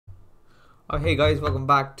Oh, hey guys, welcome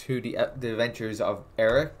back to the adventures of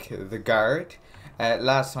Eric, the guard.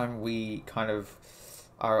 Last time we kind of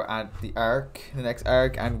are at the next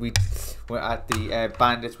arc, and we were at the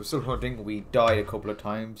bandits. We're still hunting. We died a couple of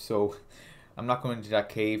times, so I'm not going into that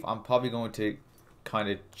cave. I'm probably going to kind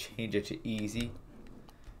of change it to easy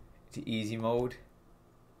mode,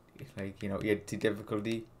 like to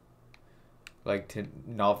difficulty, like to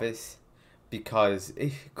novice, because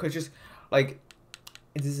it could just like.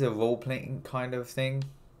 This is a role-playing kind of thing.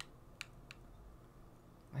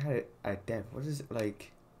 I had a dev. What is it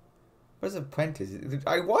like? What is apprentice?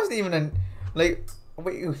 I wasn't even in like.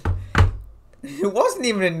 Wait, it wasn't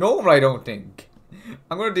even in normal. I don't think.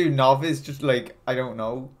 I'm gonna do novice. Just like I don't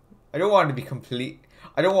know. I don't want it to be complete.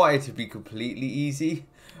 I don't want it to be completely easy,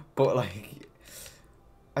 but like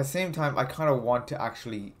at the same time, I kind of want to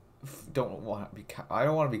actually. Don't want to be. I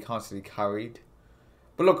don't want to be constantly carried.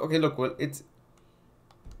 But look, okay, look. Well, it's.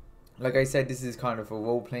 Like I said, this is kind of a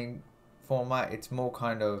role-playing format. It's more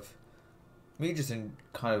kind of me just in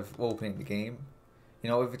kind of role-playing the game. You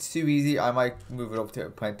know, if it's too easy, I might move it up to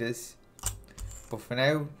apprentice. But for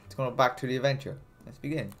now, it's going back to the adventure. Let's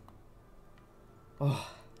begin. Oh,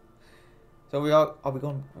 so we're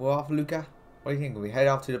off, Luca. What do you think? We head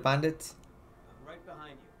off to the bandits? I'm right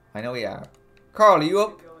behind you. I know we are. Carl, are you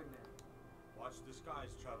up? Watch the skies,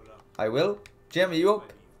 traveler. I will. Jim, are you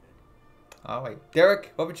up? Alright.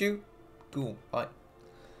 Derek, what about you? Cool. Alright.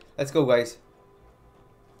 Let's go, guys.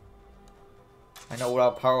 I know with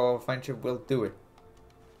our power of friendship, we'll do it.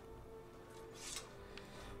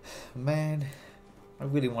 Man, I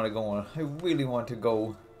really want to go on. I really want to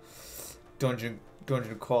go dungeon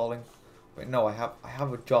crawling. But no, I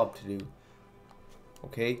have a job to do.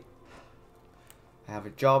 Okay? I have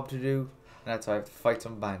a job to do, and that's why I have to fight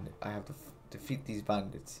some bandits. I have to defeat these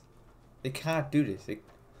bandits. They can't do this.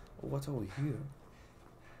 What's over here?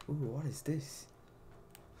 Ooh, what is this?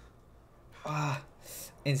 Ah,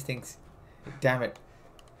 instincts. Damn it.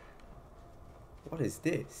 What is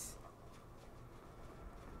this?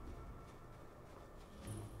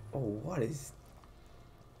 Oh, what is...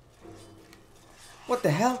 What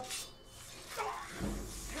the hell?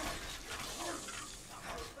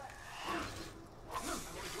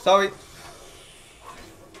 Sorry.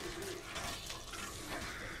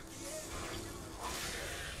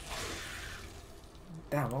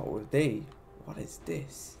 Damn, what were they? What is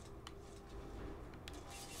this?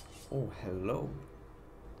 Oh, hello.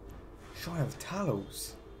 Shrine of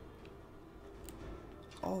Talos.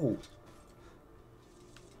 Oh.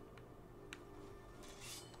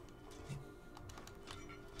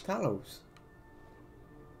 Talos.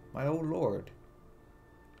 My old lord.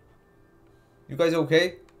 You guys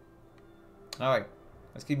okay? Alright.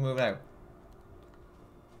 Let's keep moving out.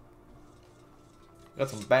 Got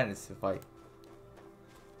some bandits to fight.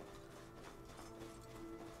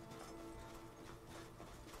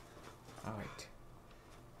 Alright.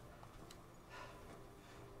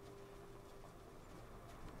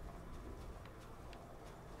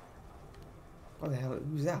 What the hell?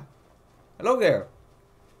 Who's that? Hello there. Are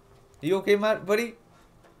you okay, Matt, buddy?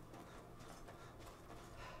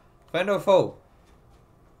 Friend or foe?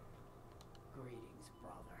 Greetings,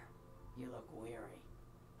 brother. You look weary.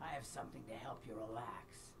 I have something to help you relax.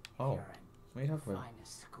 Oh. Here What are you talking about?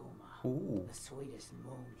 finest skooma. Ooh. The sweetest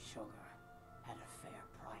moon sugar. At a fair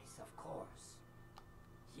price, of course.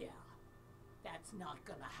 Yeah, that's not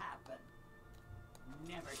gonna happen.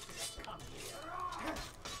 Never should have come here.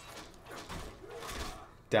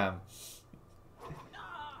 Damn.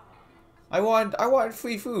 I want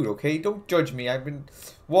free food, okay? Don't judge me. I've been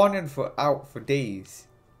wandering out for days.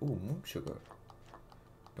 Ooh, moon sugar.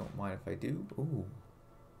 Don't mind if I do. Ooh.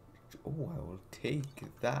 Oh, I will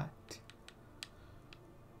take that.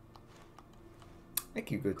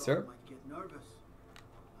 Thank you, good sir.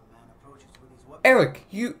 Eric,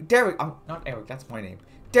 Derek, not Eric, that's my name.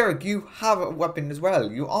 Derek, you have a weapon as well.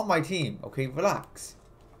 You're on my team, okay? Relax.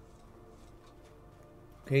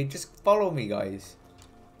 Okay, just follow me, guys.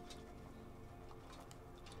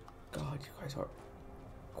 God, you guys are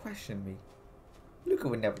questioning me. Luca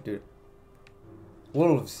would never do it.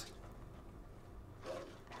 Wolves.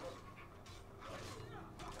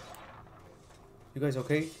 You guys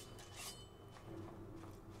okay?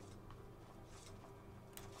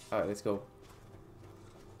 Alright, let's go.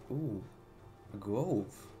 Ooh, a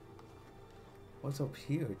grove. What's up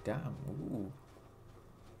here? Damn. Ooh.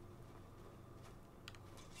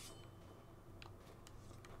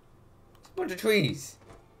 It's a bunch of trees.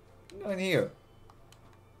 Not in here.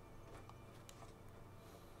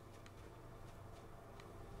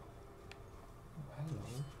 Oh,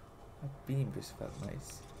 hello. That beam just felt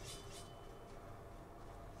nice.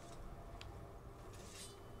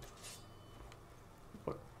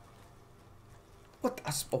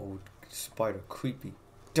 Oh, spider, creepy.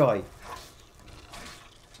 Die.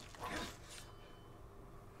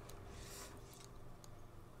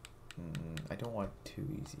 I don't want it too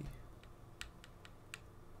easy.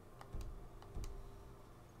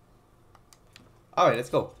 Alright, let's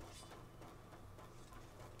go.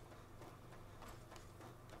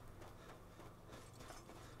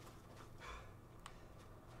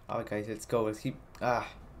 Alright guys, let's go. Let's keep...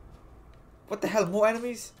 What the hell? More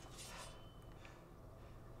enemies?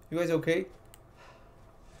 You guys okay?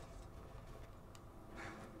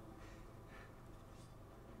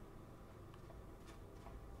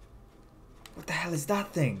 What the hell is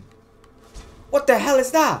that thing? What the hell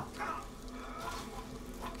is that?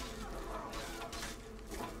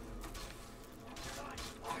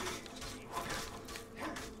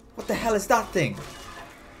 What the hell is that thing?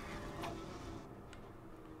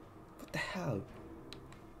 What the hell?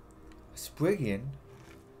 A Spriggan?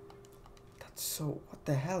 That's so... What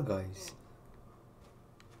the hell, guys?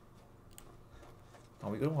 Oh,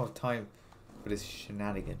 we don't have time for this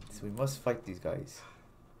shenanigans. We must fight these guys.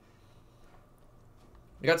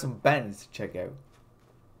 We got some bandits to check out.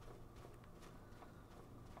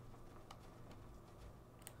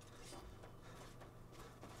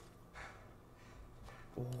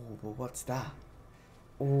 Oh, but what's that?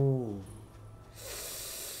 Oh.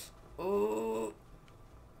 Oh.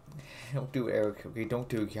 Don't do it, Eric. Okay, don't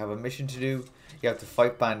do it. You have a mission to do. You have to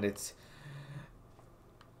fight bandits.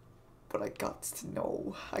 But I got to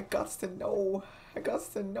know. I got to know. I got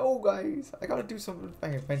to know, guys. I gotta do some of my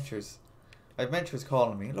adventures. My adventure's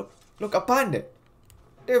calling me. Look, look, a bandit.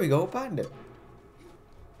 There we go, a bandit.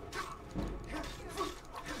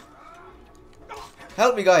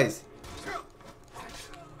 Help me, guys.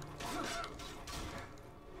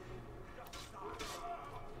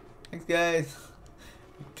 Thanks, guys.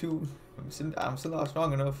 I'm still not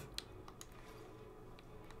strong enough.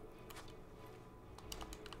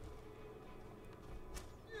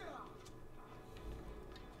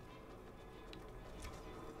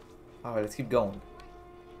 Alright, let's keep going.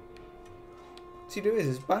 See,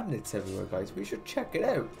 there's bandits everywhere, guys. We should check it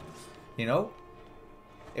out. You know?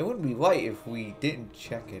 It wouldn't be right if we didn't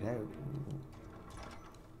check it out.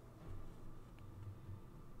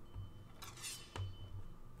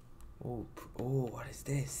 Oh, oh, what is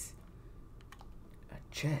this? A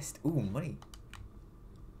chest. Ooh, money.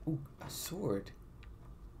 Ooh, a sword.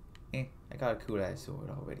 I got a cool ass sword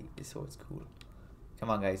already. This sword's cool. Come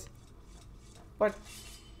on, guys. What?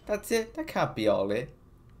 That's it? That can't be all it.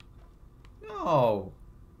 No.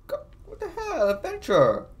 What the hell?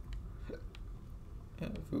 Adventure. Yeah,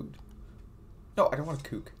 food. No, I don't want to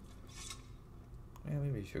cook. Yeah,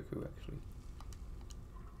 maybe I should cook actually.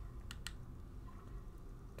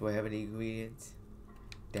 Do I have any ingredients?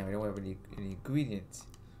 Damn, I don't have any ingredients.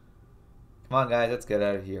 Come on, guys, let's get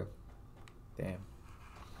out of here. Damn.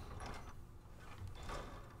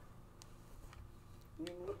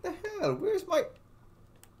 What the hell? Where's my...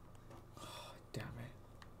 Oh, damn it.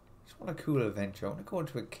 I just want a cool adventure. I want to go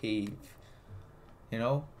into a cave. You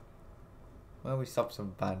know? Well, we stopped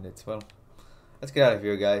some bandits. Well, let's get out of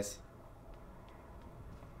here, guys.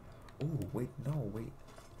 Oh, wait, no, wait.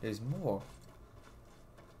 There's more.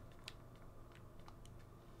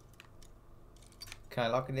 Can I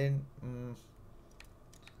lock it in?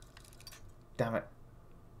 Damn it.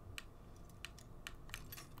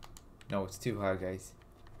 No, it's too hard, guys.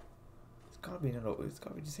 It's gotta be another. It's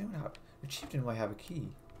gotta be the same. The chieftain might have a key.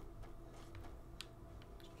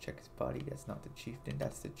 Check his body. That's not the chieftain.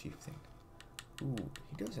 That's the chieftain. Ooh,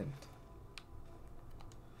 he doesn't.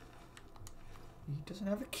 He doesn't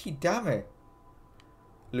have a key. Damn it.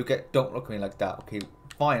 Don't look at me like that. Okay,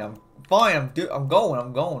 fine. I'm fine. I'm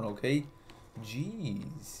going. Okay.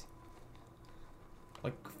 Jeez.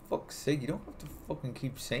 Like, fuck's sake, you don't have to fucking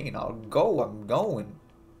keep saying I'll go, I'm going.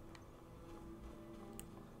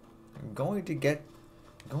 I'm going to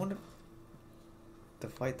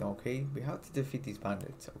fight them, okay? We have to defeat these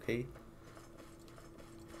bandits, okay?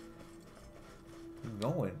 I'm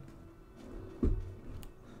going.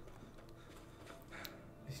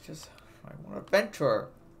 It's just, I want to adventure.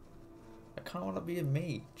 I kind of want to be a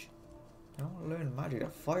mage. I want to learn magic,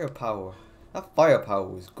 that firepower. That firepower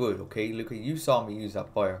was good, okay? Look, you saw me use that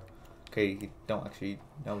fire. Okay, you don't actually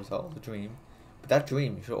know it's all the dream. But that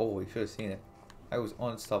dream, you should have seen it. I was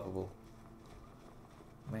unstoppable.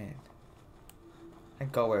 Man.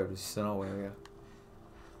 Thank God we're in the snow area.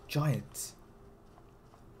 Giants.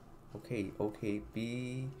 Okay,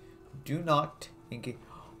 do not engage.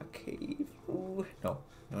 A cave. Ooh. No,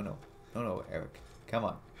 Eric. Come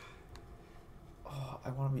on. Oh, I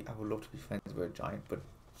would love to be friends with a giant, but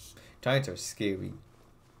giants are scary.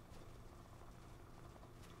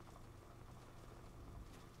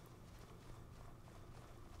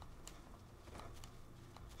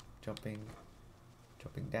 Jumping.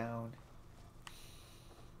 Jumping down.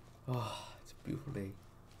 Oh, it's a beautiful day.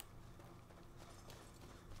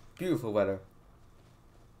 Beautiful weather.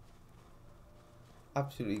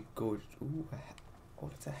 Absolutely gorgeous. Ooh, oh,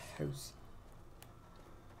 that's a house.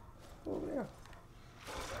 Over there.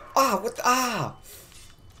 Ah, what the,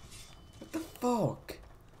 what the fuck?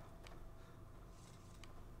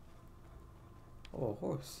 Oh,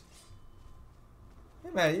 horse. Hey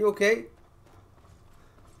man, you okay?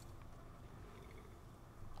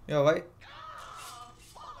 You alright?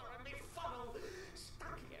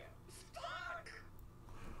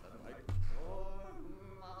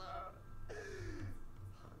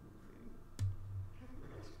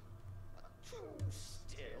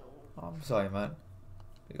 I'm sorry, man.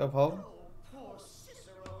 You got a problem? Oh, poor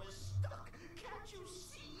Cicero is stuck. Can't you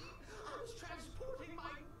see? I was transporting my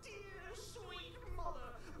dear, sweet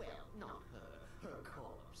mother. Well, not her. Her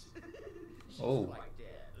corpse. She's Oh. quite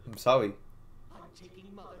dead. I'm sorry. I'm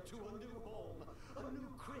taking mother to a new home, a new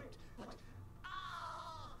crypt, but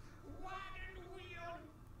wagon wheel,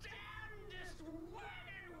 damnedest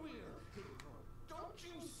wagon wheel. Don't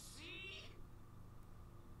you see?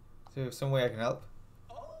 Is there some way I can help?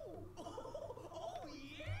 Oh,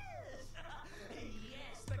 yes!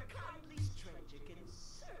 Yes, the kindly stranger can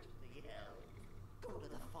certainly help. Go to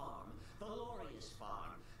the farm, the Lorius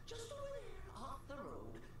farm, just over there, off the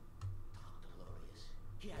road. Talk to Lorius.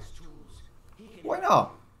 He has tools. He can Why help,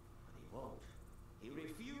 not? but he won't. He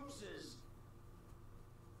refuses.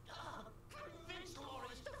 Convince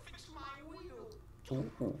Lorius to fix my wheel.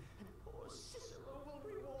 Ooh. And poor Cicero will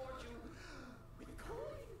reward you with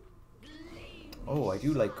coin. Oh, I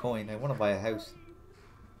do like coin. I want to buy a house.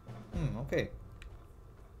 Okay.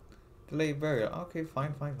 Delay burial. Okay,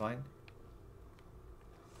 fine.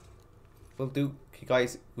 We'll do. Okay,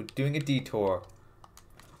 guys, we're doing a detour.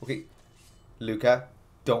 Okay, Luca,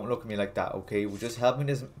 don't look at me like that, okay? We're just helping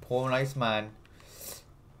this poor nice man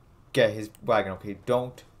get his wagon, okay?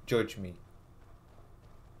 Don't judge me.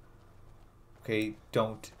 Okay,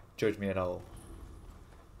 don't judge me at all.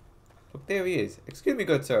 Look, there he is. Excuse me,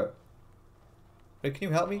 good sir. Wait, can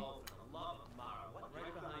you help me? Oh, for the love of Mara, what's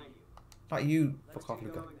right behind you? Not you. Let's Fuck off, get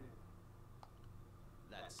Luca. going then.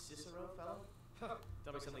 That Cicero fellow?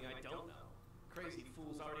 Tell me something I don't know. Crazy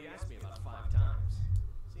fool's already asked me about 5 times.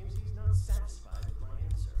 Seems he's not satisfied with my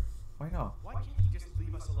answer. Why not? Why can't he just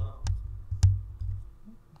leave us alone?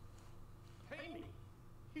 Pay me?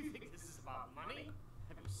 You think this is about money?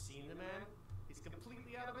 Have you seen the man? He's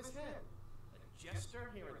completely out of his head. A jester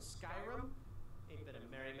here in Skyrim? Ain't been a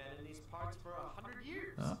merry man in these parts for 100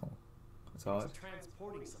 years. Oh, that's odd. He's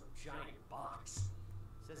transporting some giant box.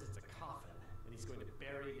 Says it's a coffin, and he's going to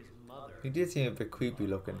bury his mother. He did seem a bit creepy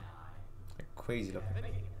looking. Like crazy Have looking.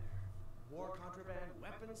 anything in there? War contraband,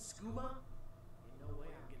 weapons, scuba? Ain't no way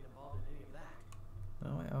I'm getting involved in any of that.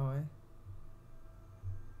 Alright.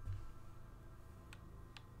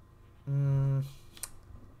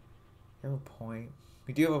 You have a point.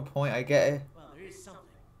 We do have a point, I get it. Well, there is something.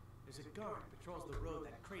 There's a guard who patrols the road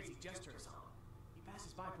that crazy jester is on. He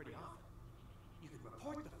passes by pretty often. You could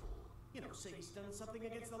report the fool. You know, say he's done something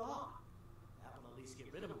against the law. That will at least get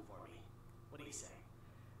rid of him for me. What do you say?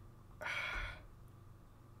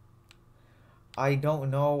 I don't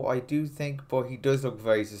know, I do think, but he does look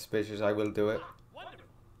very suspicious. I will do it. Wonderful.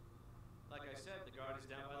 Like I said, the guard is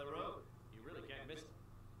down by the road. You really can't miss him.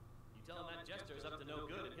 You tell him that jester is up to no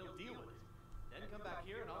good and he'll deal with it. Then come back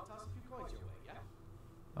here and I'll toss a few coins your way, yeah?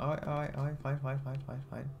 Alright,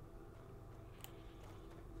 fine.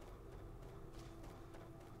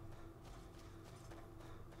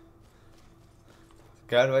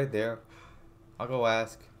 Guard right there. I'll go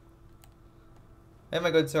ask. Hey, my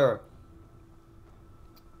good sir.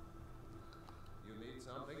 You need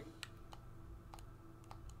something?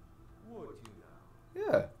 Would you now?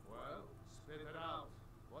 Yeah, Well, spit it out.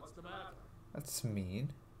 What's the matter? that's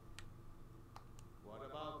mean. What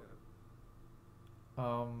about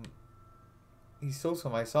him? He stole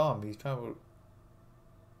some. I saw him. He's trying to.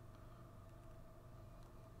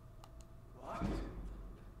 What?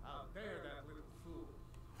 How dare that little fool?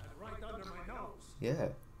 And right under my nose. Yeah.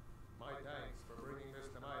 My thanks for bringing this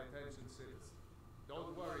to my attention, citizen.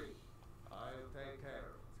 Don't worry. I'll take care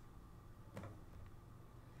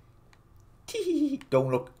of it. Don't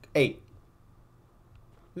look. Hey.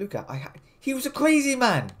 Luca, he was a crazy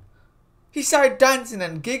man. He started dancing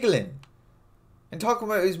and giggling. And talking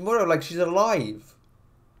about his mother like she's alive.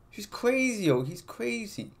 She's crazy, yo. He's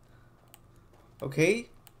crazy. Okay?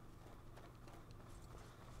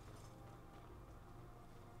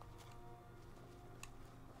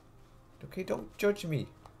 Okay, don't judge me.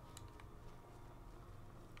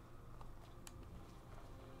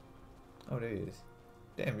 Oh, there he is.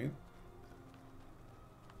 Damn you.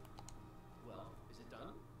 Well, is it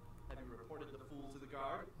done? Have you reported the fool to the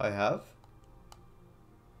guard? I have.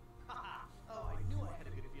 Oh, I knew I had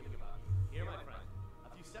a good feeling about you. Here, my friend.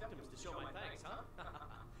 A few septims to show my thanks, huh?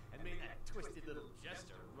 And made that twisted little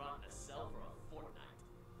jester rot in a cell for a fortnight.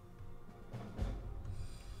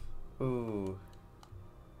 Ooh.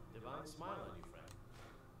 Divine smile on you, friend.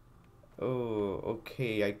 Oh,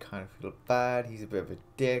 okay. I kind of feel bad. He's a bit of a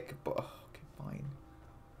dick, but okay, fine.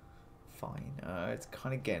 Fine. It's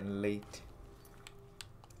kind of getting late.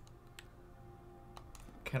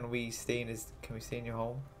 Can we stay in his? Can we stay in your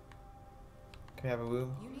home? Can we have a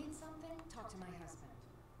room? You need something? Talk to my husband.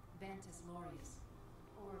 Ventus Lorius.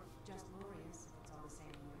 Or just Lorius, if it's all the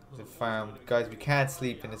same to you. It's a farm, guys. We can't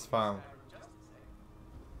sleep in this farm.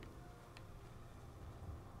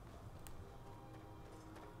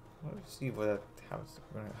 Let's see what that happens.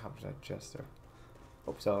 We're gonna happen to that jester.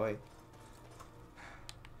 Oh, sorry.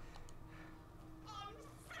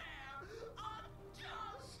 Unfair!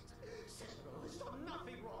 Unjust! Cicero has done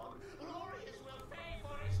nothing wrong. Glorious will pay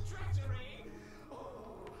for his treachery.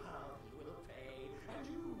 Oh, how he will pay. And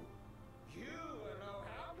you are no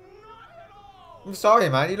help, not at all. I'm sorry,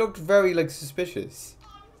 man. You looked very like suspicious.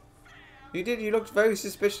 You did. You looked very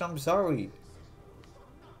suspicious. I'm sorry.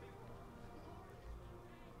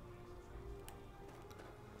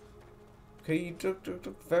 Okay, you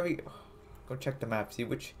look very. Go check the map. See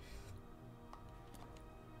which.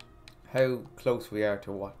 How close we are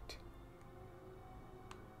to what?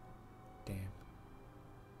 Damn.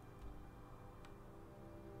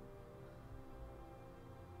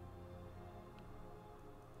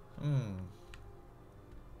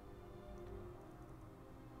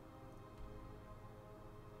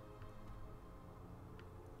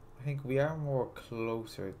 I think we are more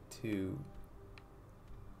closer to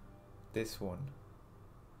this one.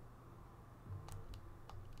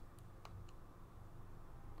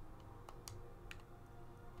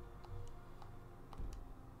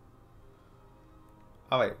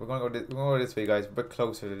 Alright, we're gonna go this way, guys. We're a bit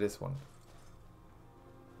closer to this one.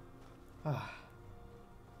 Ah.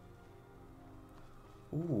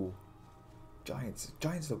 Ooh. Giants.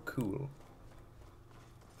 Giants look cool.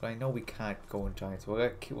 But I know we can't go in giants. We'll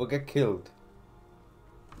get killed.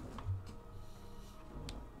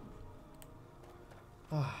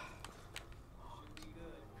 Ah.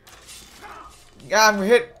 Yeah, I'm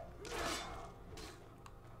hit.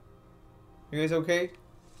 You guys okay?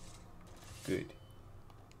 Good.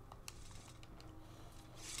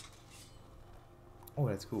 Oh,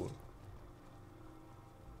 that's cool.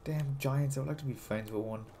 Damn giants, I would like to be friends with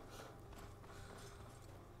one.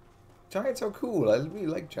 Giants are cool. I really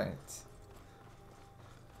like giants.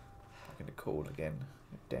 I'm in the cold again.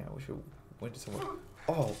 Damn, I wish I went to somewhere.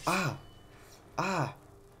 Oh, ah! Ah!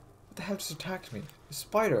 What the hell just attacked me? A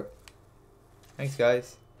spider! Thanks,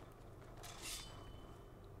 guys.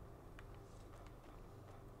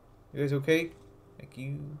 You guys okay? Thank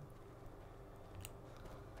you.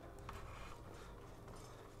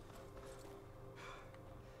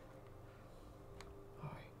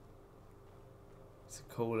 Alright. It's a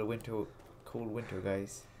cold winter,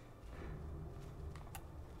 guys.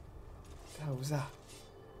 What the hell was that?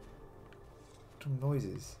 Some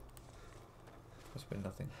noises. Must have been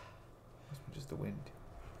nothing. Must have been just the wind.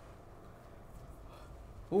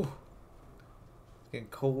 Ooh. It's getting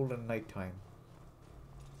cold at night time.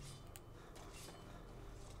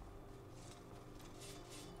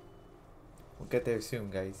 We'll get there soon,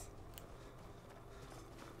 guys.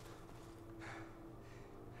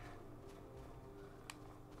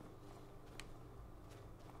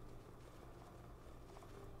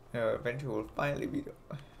 Our adventure will finally be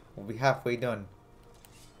done. We'll be halfway done.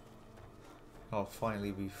 I'll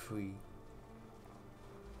finally be free.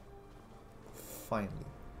 Finally.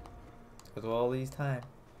 Because of all these time.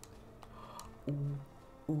 Ooh,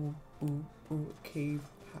 ooh, ooh, ooh, cave.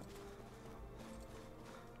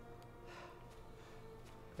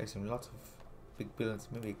 There's some lots of big buildings.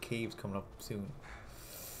 Maybe a cave's coming up soon.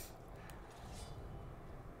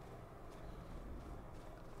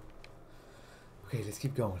 Okay, let's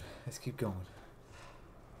keep going. Let's keep going.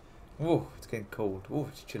 Whoa, it's getting cold. Oh,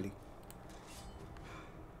 it's chilly.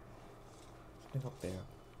 Something up there.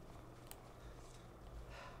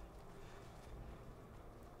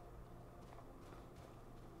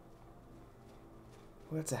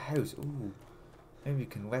 Oh, that's a house. Ooh. Maybe we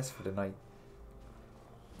can rest for the night.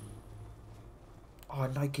 Oh,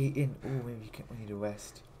 night gate in. Ooh, maybe we need a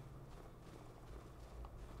rest.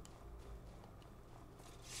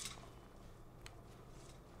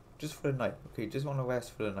 Just for the night. Okay, just want to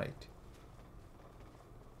rest for the night.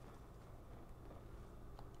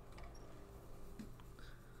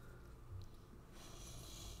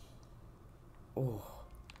 Oh,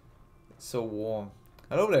 it's so warm.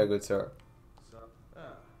 Hello there, good sir.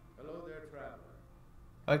 Hello there, traveler.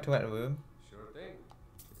 I'd like to enter the room. Sure thing.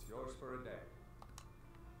 It's yours for a day.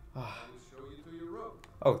 Ah. I will show you to your room.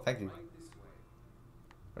 Oh, thank you. Right this way.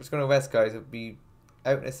 I'm just gonna rest, guys. I'll be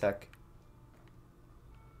out in a sec.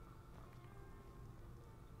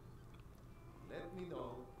 Let me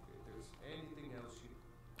know if there's anything else you...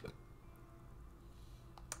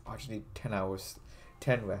 I just need 10 hours.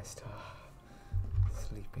 10 rest.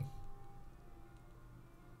 Sleeping.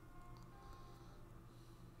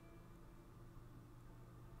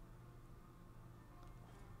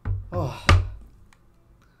 Oh,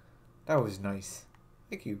 that was nice.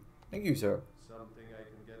 Thank you. Thank you, sir. Something I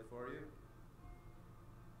can get for you?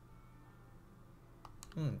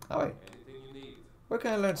 Hi. Anything you need. Where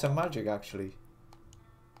can I learn some magic, actually?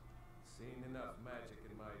 Seen enough magic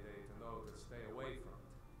in my day to know to stay away from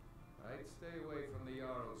it. I'd stay away from the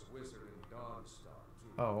Jarl's wizard and Dawnstar,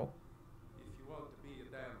 too. Oh. If you want to be a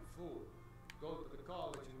damn fool, go to the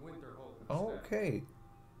college in Winterhold instead. Okay.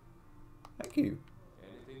 Thank you.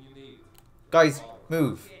 Anything you need. Guys,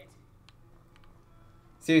 move.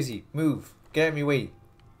 Seriously, move. Get out of my way.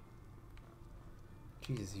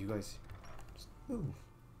 Jesus, you guys. Just move.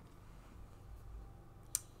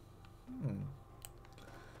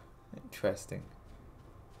 Interesting.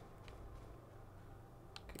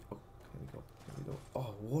 Okay. Oh, here we go. Here we go.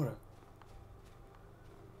 Oh, water.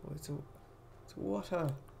 Oh, it's water.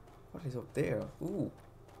 What is up there? Ooh.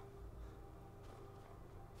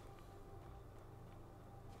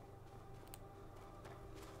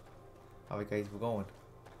 Alright, guys, we're going.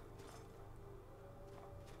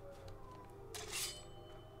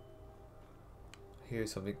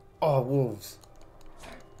 Here's something. Oh, wolves.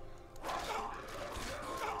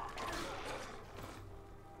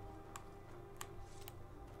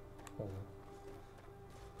 Oh.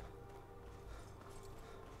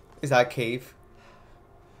 Is that a cave?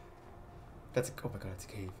 That's a, oh my god, it's a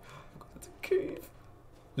cave. Oh my god, that's a cave.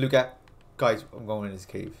 Look at, guys, I'm going in this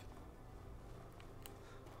cave.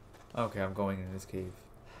 Okay, I'm going in this cave.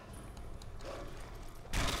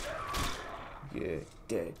 Yeah,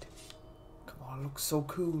 dead. Come on, it looks so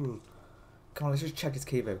cool. Come on, let's just check this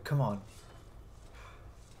cave out. Come on.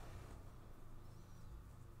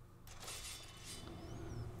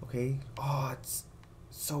 Okay. Oh, it's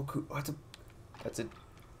so cool. Oh, that's a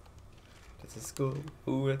skull.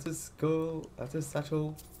 Ooh, that's a skull. That's a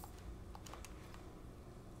satchel.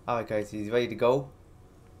 Alright, guys, he's ready to go.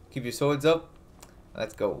 Keep your swords up.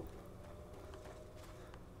 Let's go.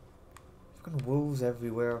 Fucking wolves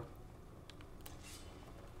everywhere.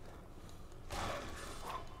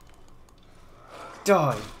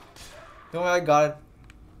 Die! No, I got it.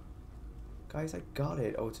 Guys, I got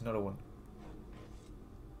it. Oh, it's another one.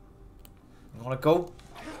 You wanna go?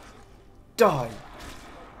 Die!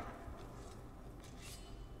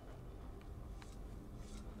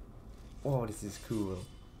 Oh, this is cool.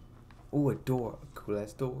 Oh, a door. A cool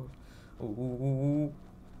ass door. Ooh.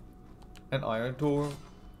 An iron door.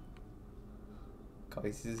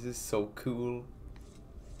 Guys, this is so cool.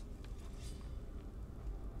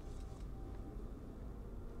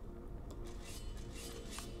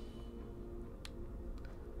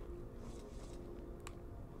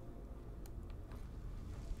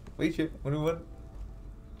 Wait, shit. What do you want?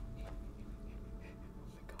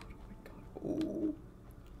 Oh my god. Oh,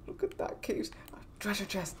 look at that cave. Treasure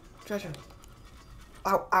chest. Treasure.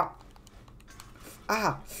 Ow, ow.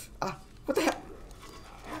 Ah. What the hell?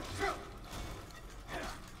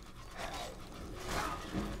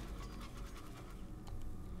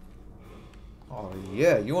 Oh,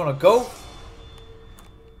 yeah. You want to go?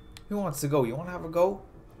 Who wants to go? You want to have a go?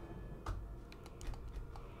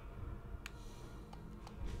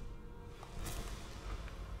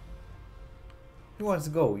 Who wants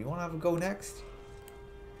to go? You want to have a go next?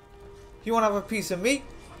 You want to have a piece of me?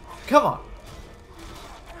 Come on.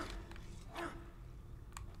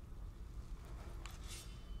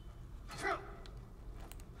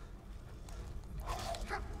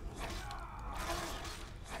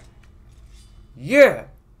 Yeah.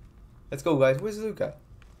 Let's go, guys. Where's Luca?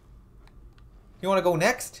 You want to go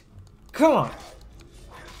next? Come on.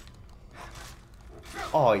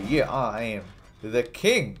 Oh, yeah. I am the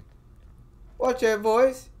king. Watch out,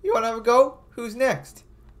 boys. You want to have a go? Who's next?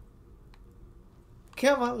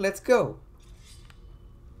 Come on, let's go.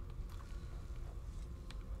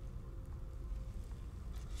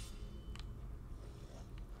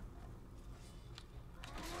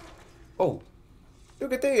 Oh,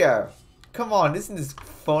 look at there. Come on, isn't this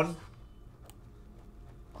fun?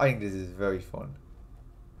 I think this is very fun.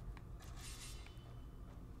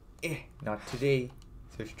 Not today.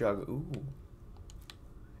 So struggle. Ooh.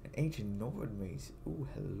 ancient Northern maze. Ooh,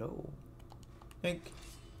 hello. Think.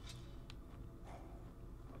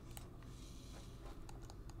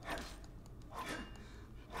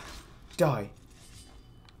 Die.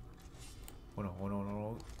 Oh no, oh no, no,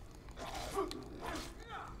 no.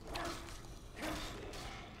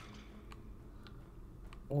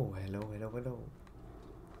 Oh, hello, hello, hello.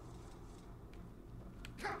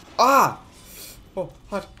 Ah! Oh,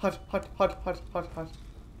 hot, hot, hot, hot, hot, hot, hot.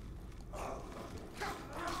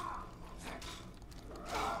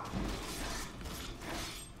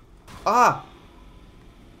 Ah!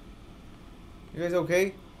 You guys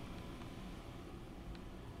okay?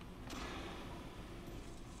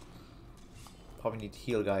 Probably need to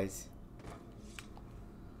heal, guys.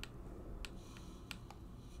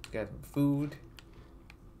 Get some food.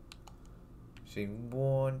 Seeing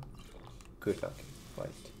one. Good luck. Fight.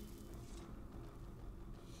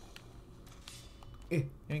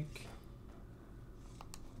 Yank.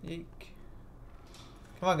 Yank.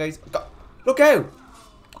 Come on, guys. Go. Look out!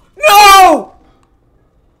 No!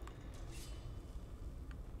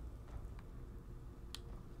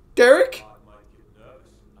 Derek?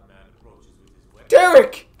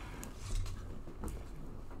 Derek!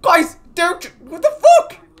 Guys, Derek, what the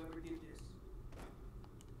fuck?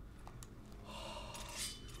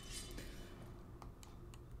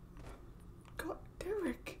 God,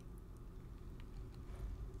 Derek.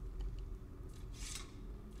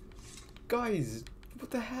 Guys,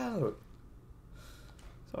 what the hell?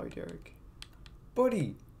 Sorry, Derek.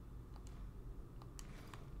 Buddy.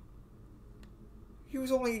 He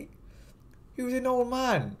was an old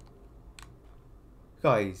man.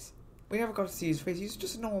 Guys, we never got to see his face. He's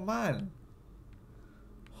just an old man.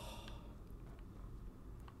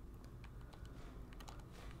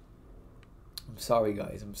 I'm sorry,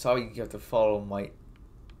 guys. I'm sorry you have to follow my...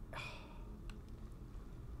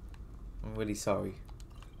 I'm really sorry.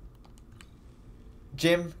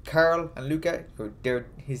 Jim, Carl, and Luca,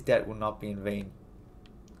 his death will not be in vain.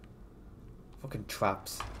 Fucking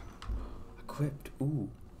traps. Equipped. Ooh.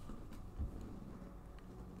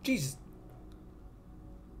 Jesus.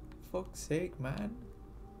 Fuck's sake, man.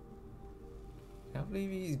 Can't believe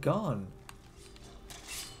he's gone.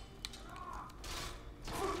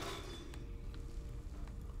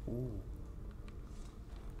 Ooh.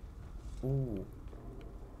 Ooh.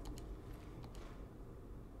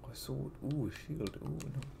 A sword. Ooh, a shield. Ooh,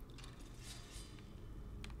 no.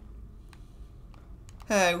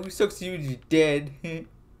 Hey, who sucks to you? You're dead.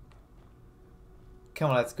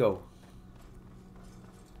 Come on, let's go.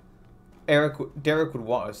 Derek would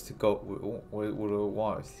want us to go. Would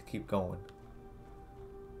want us to keep going.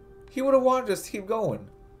 He would have wanted us to keep going.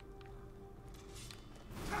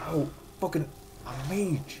 Oh, fucking a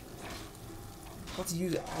mage. What's he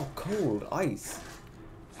use? Oh, cold ice.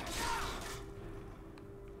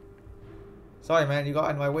 Sorry, man. You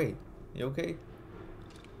got in my way. You okay?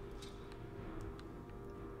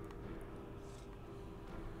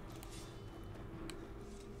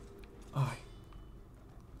 Aye.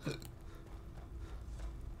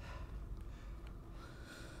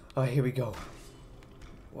 Oh, here we go.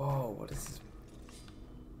 Whoa, what is this?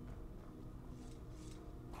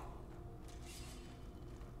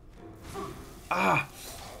 Ah!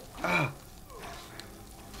 Ah!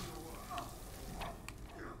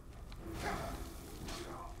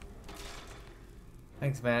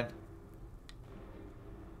 Thanks, man.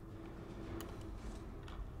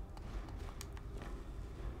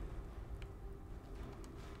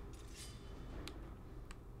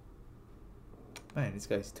 Man, this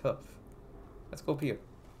guy's tough. Let's go up here.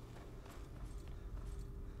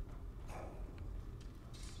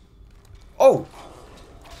 Oh!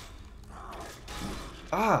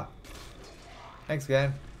 Ah! Thanks,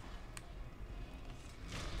 man.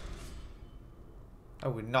 I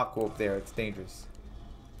would not go up there. It's dangerous.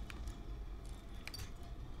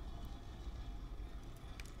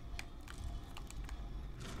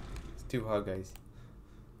 It's too hard, guys.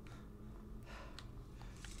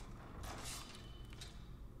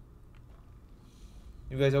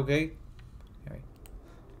 You guys okay? Alright.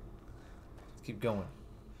 Let's keep going.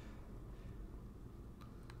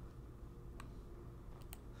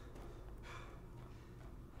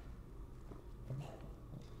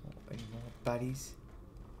 Any more baddies?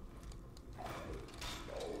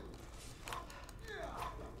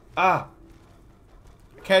 Ah!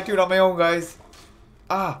 Can't do it on my own, guys.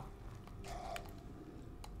 Ah!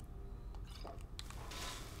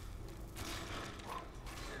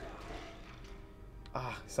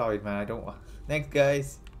 Ah, sorry, man. I don't want. Thanks,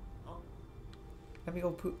 guys. Let me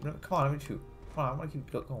go poop. No, come on, let me shoot. Come on, I want to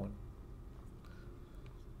keep going.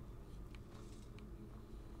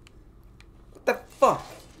 What the fuck?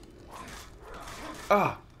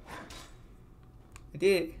 Ah! I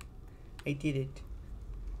did it. I did it.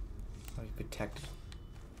 I was protected.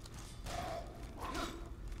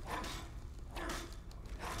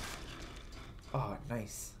 Oh,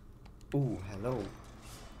 nice. Ooh, hello.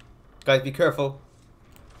 Guys, be careful.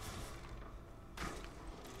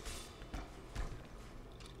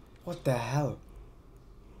 What the hell?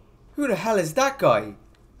 Who the hell is that guy?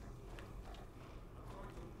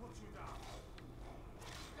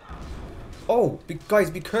 Oh, guys,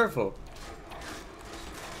 be careful.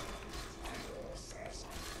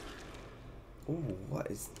 Oh,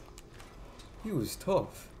 what is... He was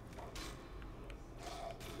tough.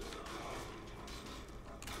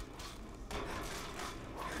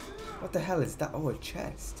 What the hell is that? Oh, a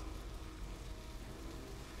chest.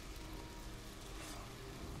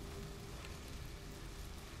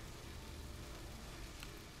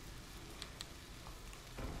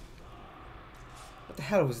 What the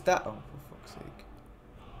hell was that? Oh, for fuck's sake.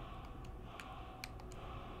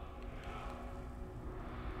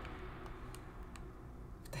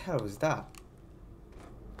 What the hell was that?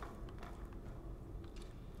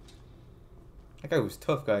 That guy was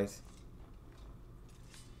tough, guys.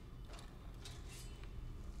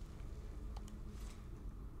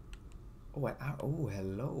 Oh, oh,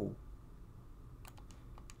 hello.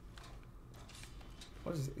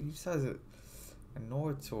 What is it? He says it. A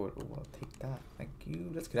Nord sword. Oh, I'll take that. Thank you.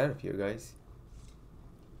 Let's get out of here, guys.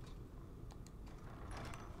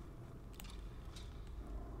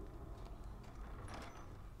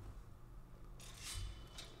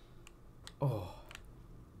 Oh.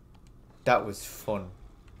 That was fun.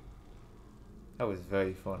 That was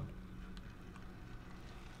very fun.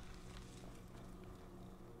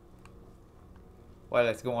 Well,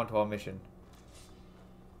 let's go on to our mission.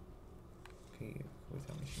 Okay, where's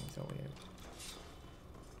our mission? What's our way out?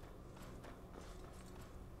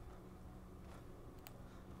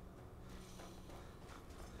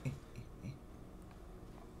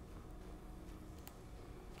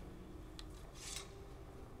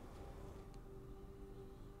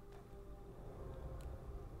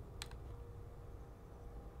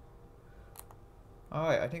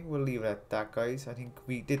 Alright, I think we'll leave it at that, guys. I think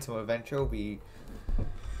we did some adventure. We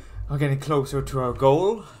are getting closer to our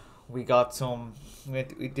goal. We got some...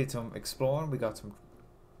 We did some exploring. We got some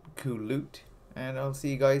cool loot. And I'll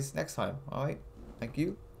see you guys next time. Alright, thank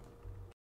you.